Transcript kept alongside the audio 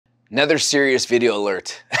Another serious video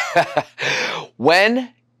alert.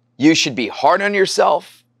 When you should be hard on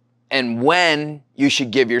yourself and when you should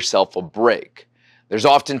give yourself a break. There's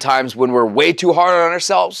often times when we're way too hard on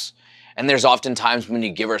ourselves, and there's often times when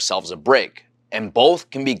you give ourselves a break, and both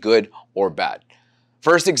can be good or bad.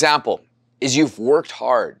 First example is you've worked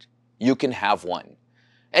hard, you can have one.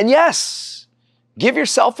 And yes, give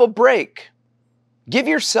yourself a break. Give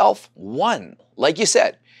yourself one. Like you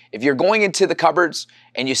said, if you're going into the cupboards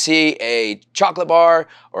and you see a chocolate bar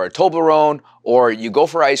or a Toblerone or you go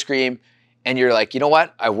for ice cream and you're like, you know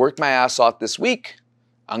what? I worked my ass off this week.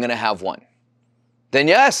 I'm going to have one. Then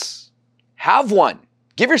yes, have one.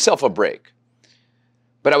 Give yourself a break.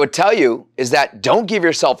 But I would tell you is that don't give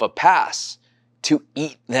yourself a pass to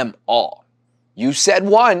eat them all. You said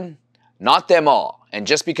one, not them all. And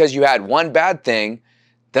just because you had one bad thing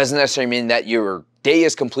doesn't necessarily mean that your day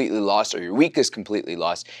is completely lost or your week is completely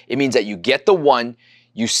lost. It means that you get the one,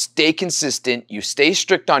 you stay consistent, you stay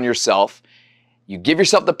strict on yourself, you give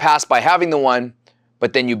yourself the pass by having the one,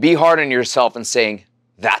 but then you be hard on yourself and saying,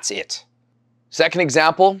 that's it. Second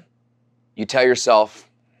example, you tell yourself,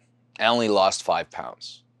 I only lost 5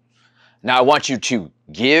 pounds. Now I want you to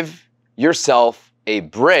give yourself a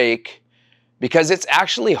break because it's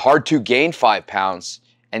actually hard to gain 5 pounds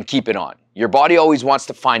and keep it on. Your body always wants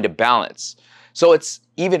to find a balance. So it's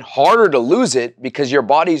even harder to lose it because your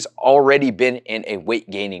body's already been in a weight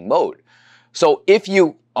gaining mode. So if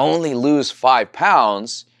you only lose 5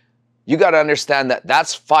 pounds, you got to understand that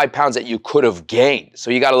that's 5 pounds that you could have gained.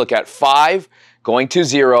 So you got to look at 5, going to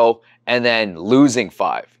 0, and then losing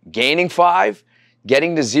 5. Gaining 5,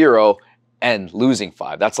 getting to 0, and losing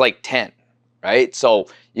 5. That's like 10, right? So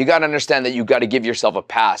you got to understand that you got to give yourself a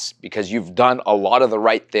pass because you've done a lot of the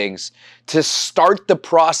right things to start the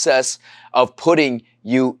process of putting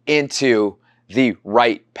you into the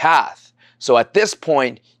right path. So at this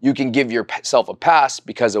point, you can give yourself a pass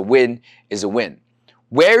because a win is a win.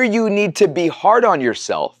 Where you need to be hard on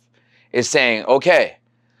yourself is saying, okay,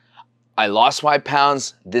 I lost 5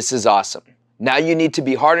 pounds. This is awesome. Now you need to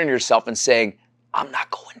be hard on yourself and saying, I'm not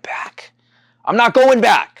going back. I'm not going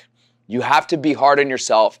back. You have to be hard on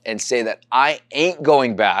yourself and say that I ain't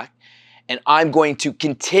going back and I'm going to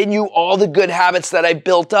continue all the good habits that I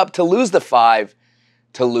built up to lose the 5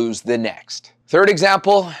 to lose the next. Third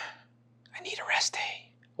example, I need a rest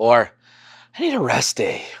day, or I need a rest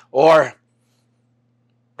day, or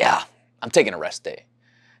yeah, I'm taking a rest day.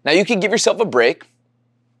 Now you can give yourself a break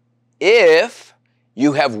if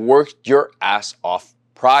you have worked your ass off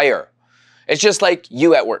prior. It's just like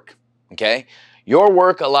you at work, okay? Your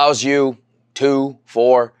work allows you 2,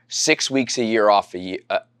 4, 6 weeks a year off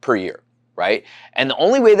per year, right? And the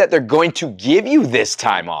only way that they're going to give you this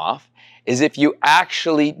time off is if you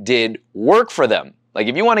actually did work for them. Like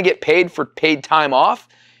if you want to get paid for paid time off,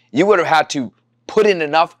 you would have had to put in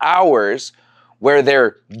enough hours where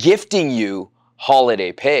they're gifting you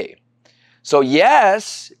holiday pay. So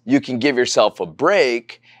yes, you can give yourself a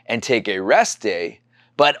break and take a rest day,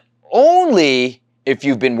 but only if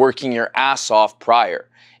you've been working your ass off prior.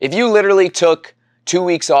 If you literally took 2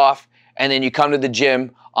 weeks off and then you come to the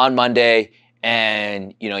gym on Monday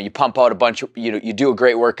and you pump out a bunch of, you do a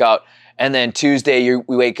great workout, and then Tuesday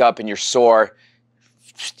we wake up and you're sore,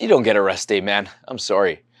 you don't get a rest day, man. I'm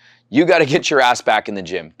sorry. You got to get your ass back in the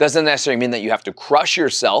gym. Doesn't necessarily mean that you have to crush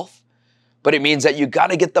yourself, but it means that you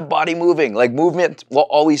got to get the body moving. Like movement will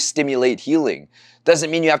always stimulate healing.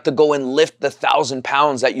 Doesn't mean you have to go and lift the 1,000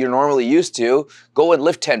 pounds that you're normally used to. Go and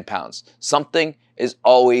lift 10 pounds. Something is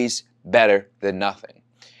always better than nothing.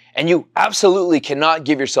 And you absolutely cannot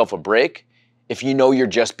give yourself a break if you know you're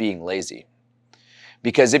just being lazy.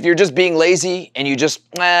 Because if you're just being lazy and you just,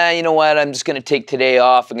 you know what, I'm just going to take today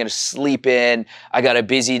off. I'm going to sleep in. I got a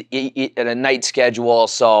busy night schedule,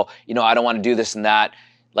 so, I don't want to do this and that.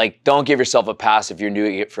 Like, don't give yourself a pass if you're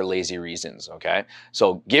doing it for lazy reasons, okay?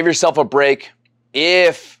 So give yourself a break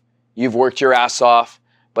if you've worked your ass off,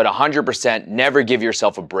 but 100% never give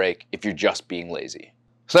yourself a break if you're just being lazy.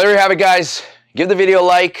 So there you have it, guys. Give the video a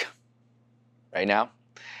like right now.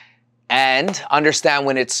 And understand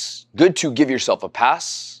when it's good to give yourself a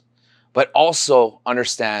pass, but also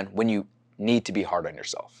understand when you need to be hard on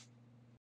yourself.